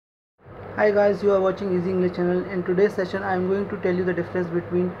Hi guys, you are watching Easy English channel. In today's session I am going to tell you the difference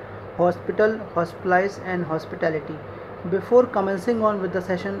between hospital, hospitalize and hospitality. Before commencing on with the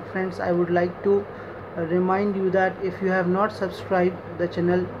session, friends, I would like to remind you that if you have not subscribed the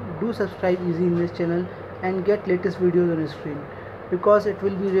channel, do subscribe Easy English channel and get latest videos on your screen, because it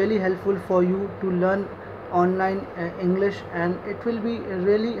will be really helpful for you to learn online English, and it will be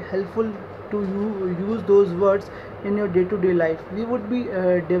really helpful to you use those words in your day-to-day life. We would be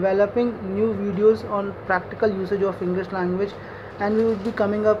developing new videos on practical usage of English language, and we would be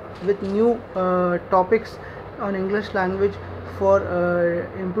coming up with new topics on English language for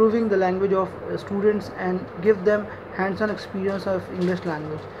improving the language of students and give them hands-on experience of English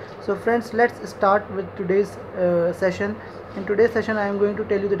language. So friends, let's start with today's session. In today's session I am going to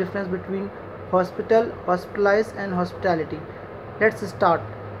tell you the difference between hospital, hospitalize and hospitality. Let's start.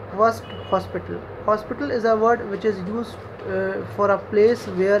 First, hospital. Hospital is a word which is used for a place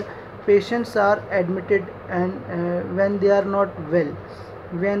where patients are admitted, and when they are not well,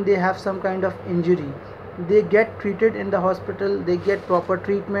 when they have some kind of injury, they get treated in the hospital. They get proper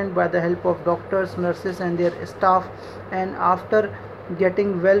treatment by the help of doctors, nurses and their staff, and after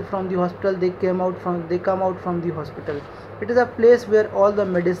getting well from the hospital, they come out from the hospital. It is a place where all the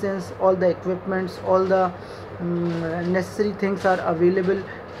medicines, all the equipments, all the necessary things are available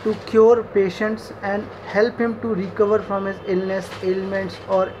to cure patients and help him to recover from his ailments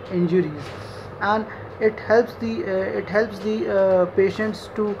or injuries, and it helps the patients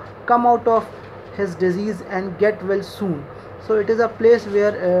to come out of his disease and get well soon. So it is a place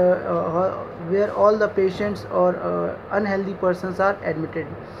where all the patients or unhealthy persons are admitted.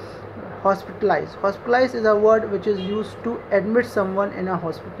 Hospitalize is a word which is used to admit someone in a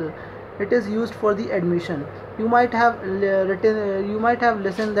hospital. It is used for the admission. You might have you might have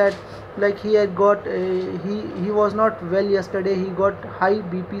listened that, like, he had got he was not well yesterday, he got high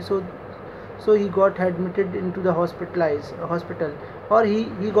BP, so he got admitted into the hospital, or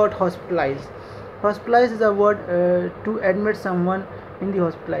he got hospitalized. Hospitalize is a word to admit someone in the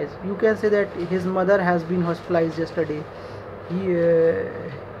hospitalized. You can say that his mother has been hospitalized yesterday.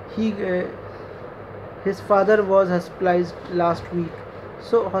 He his father was hospitalized last week.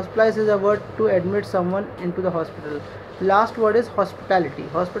 So hospitalize is a word to admit someone into the hospital. Last word is hospitality.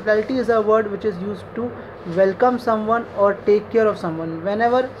 Hospitality is a word which is used to welcome someone or take care of someone.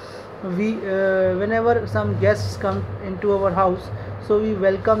 Whenever some guests come into our house, so we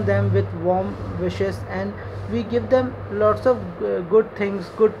welcome them with warm wishes, and we give them lots of good things,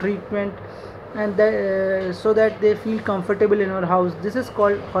 good treatment, and so that they feel comfortable in our house. This is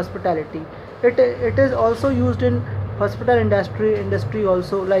called hospitality. It is also used in hospital industry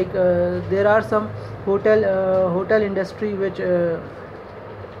also, like there are some hotel industry which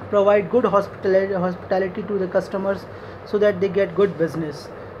provide good hospitality to the customers, so that they get good business.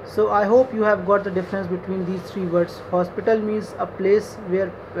 So I hope you have got the difference between these three words. Hospital means a place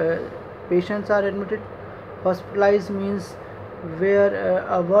where patients are admitted. Hospitalize means where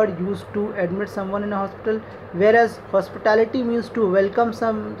a word used to admit someone in a hospital, whereas hospitality means to welcome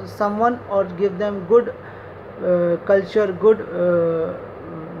someone or give them good culture, good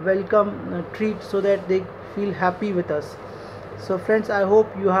welcome treat, so that they feel happy with us. So friends, I hope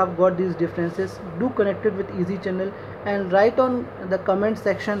you have got these differences. Do connect it with Easy channel and write on the comment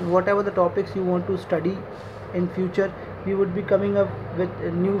section whatever the topics you want to study in future. We would be coming up with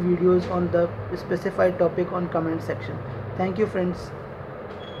new videos on the specified topic on comment section. Thank you friends.